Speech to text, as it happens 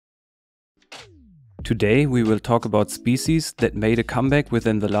Today we will talk about species that made a comeback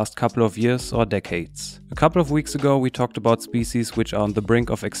within the last couple of years or decades. A couple of weeks ago we talked about species which are on the brink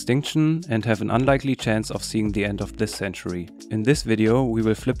of extinction and have an unlikely chance of seeing the end of this century. In this video we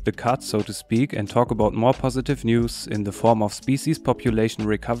will flip the card, so to speak, and talk about more positive news in the form of species population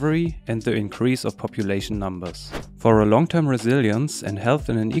recovery and the increase of population numbers. For a long-term resilience and health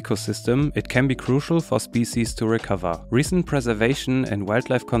in an ecosystem, it can be crucial for species to recover. Recent preservation and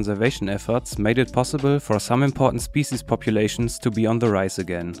wildlife conservation efforts made it possible for some important species populations to be on the rise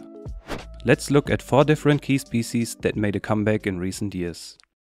again. Let's look at 4 different key species that made a comeback in recent years.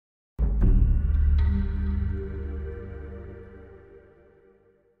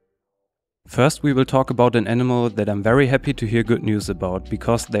 First, we will talk about an animal that I'm very happy to hear good news about,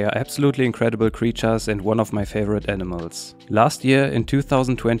 because they are absolutely incredible creatures and one of my favorite animals. Last year, in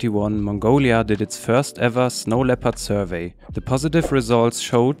 2021, Mongolia did its first ever snow leopard survey. The positive results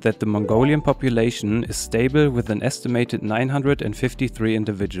showed that the Mongolian population is stable with an estimated 953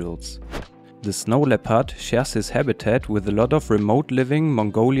 individuals. The snow leopard shares his habitat with a lot of remote living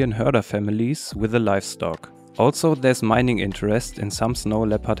Mongolian herder families with the livestock. Also, there's mining interest in some snow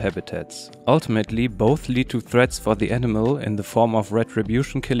leopard habitats. Ultimately, both lead to threats for the animal in the form of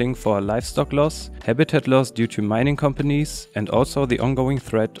retribution killing for livestock loss, habitat loss due to mining companies, and also the ongoing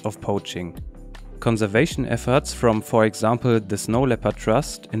threat of poaching. Conservation efforts from, for example, the Snow Leopard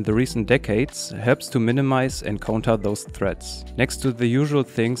Trust in the recent decades helps to minimize and counter those threats. Next to the usual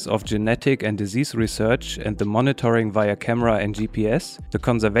things of genetic and disease research and the monitoring via camera and GPS, the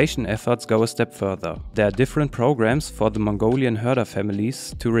conservation efforts go a step further. There are different programs for the Mongolian herder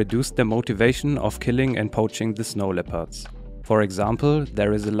families to reduce their motivation of killing and poaching the snow leopards. For example,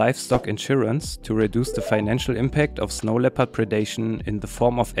 there is a livestock insurance to reduce the financial impact of snow leopard predation in the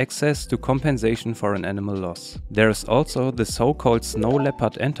form of access to compensation for an animal loss. There is also the so-called snow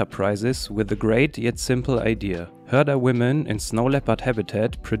leopard enterprises with a great yet simple idea. Herder women in snow leopard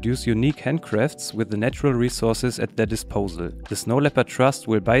habitat produce unique handcrafts with the natural resources at their disposal. The Snow Leopard Trust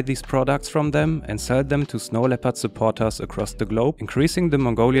will buy these products from them and sell them to snow leopard supporters across the globe, increasing the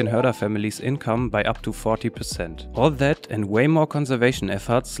Mongolian herder family's income by up to 40%. All that and way more conservation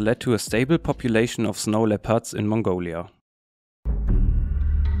efforts led to a stable population of snow leopards in Mongolia.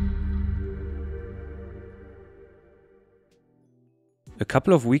 A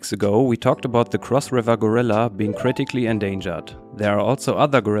couple of weeks ago we talked about the cross-river gorilla being critically endangered. There are also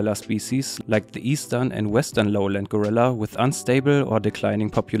other gorilla species like the eastern and western lowland gorilla with unstable or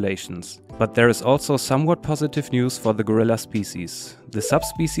declining populations. But there is also somewhat positive news for the gorilla species. The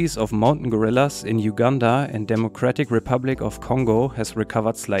subspecies of mountain gorillas in Uganda and Democratic Republic of Congo has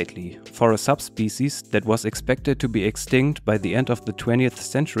recovered slightly. For a subspecies that was expected to be extinct by the end of the 20th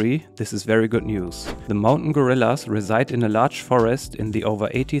century, this is very good news. The mountain gorillas reside in a large forest in the over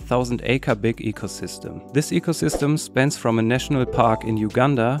 80,000 acre big ecosystem. This ecosystem spans from a national park in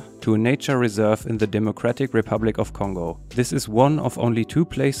Uganda to a nature reserve in the Democratic Republic of Congo. This is one of only 2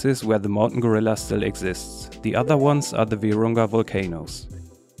 places where the mountain gorilla still exists. The other ones are the Virunga volcanoes.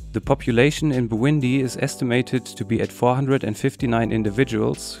 The population in Burundi is estimated to be at 459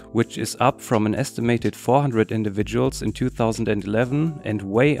 individuals, which is up from an estimated 400 individuals in 2011 and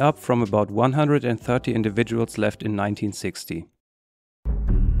way up from about 130 individuals left in 1960.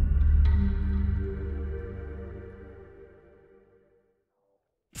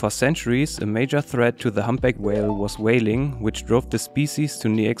 For centuries, a major threat to the humpback whale was whaling, which drove the species to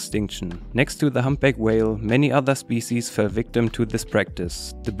near extinction. Next to the humpback whale, many other species fell victim to this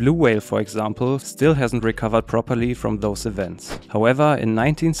practice. The blue whale, for example, still hasn't recovered properly from those events. However, in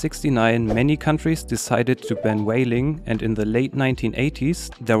 1969, many countries decided to ban whaling, and in the late 1980s,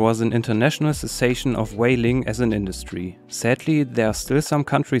 there was an international cessation of whaling as an industry. Sadly, there are still some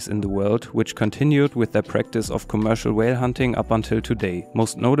countries in the world which continued with their practice of commercial whale hunting up until today.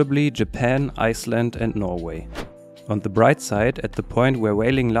 Most notably Japan, Iceland and Norway. On the bright side, at the point where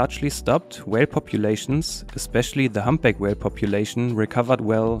whaling largely stopped, whale populations, especially the humpback whale population, recovered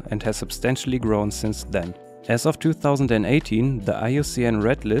well and has substantially grown since then. As of 2018, the IUCN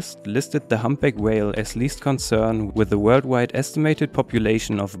Red List listed the humpback whale as least concern with a worldwide estimated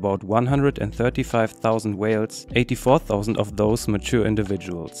population of about 135,000 whales, 84,000 of those mature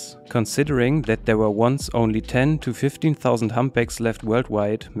individuals. Considering that there were once only 10 to 15,000 humpbacks left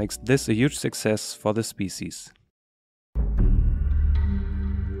worldwide, makes this a huge success for the species.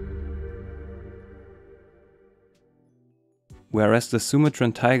 Whereas the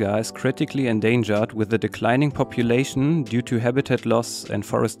Sumatran taiga is critically endangered with a declining population due to habitat loss and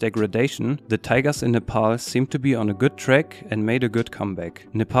forest degradation, the tigers in Nepal seem to be on a good track and made a good comeback.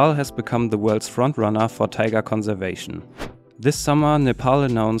 Nepal has become the world's frontrunner for taiga conservation. This summer, Nepal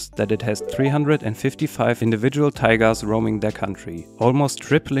announced that it has 355 individual tigers roaming their country, almost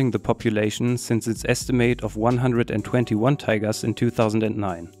tripling the population since its estimate of 121 tigers in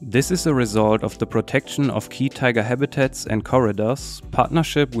 2009. This is a result of the protection of key tiger habitats and corridors,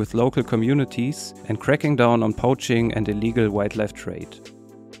 partnership with local communities, and cracking down on poaching and illegal wildlife trade.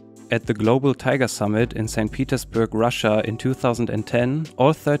 At the Global Tiger Summit in St. Petersburg, Russia in 2010,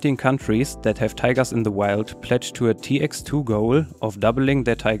 all 13 countries that have tigers in the wild pledged to a TX2 goal of doubling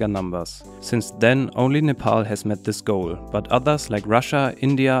their tiger numbers. Since then, only Nepal has met this goal, but others like Russia,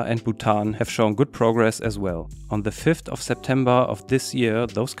 India and Bhutan have shown good progress as well. On the 5th of September of this year,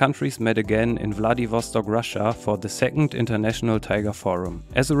 those countries met again in Vladivostok, Russia for the second International Tiger Forum.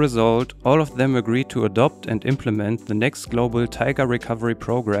 As a result, all of them agreed to adopt and implement the next global tiger recovery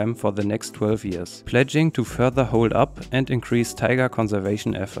program for the next 12 years, pledging to further hold up and increase tiger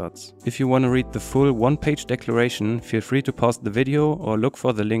conservation efforts. If you want to read the full one-page declaration, feel free to pause the video or look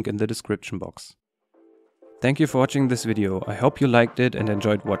for the link in the description box. Thank you for watching this video. I hope you liked it and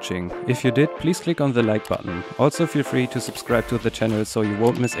enjoyed watching. If you did, please click on the like button. Also feel free to subscribe to the channel so you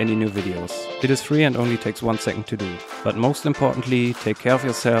won't miss any new videos. It is free and only takes 1 second to do. But most importantly, take care of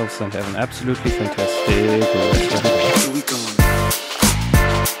yourselves and have an absolutely fantastic rest of the day.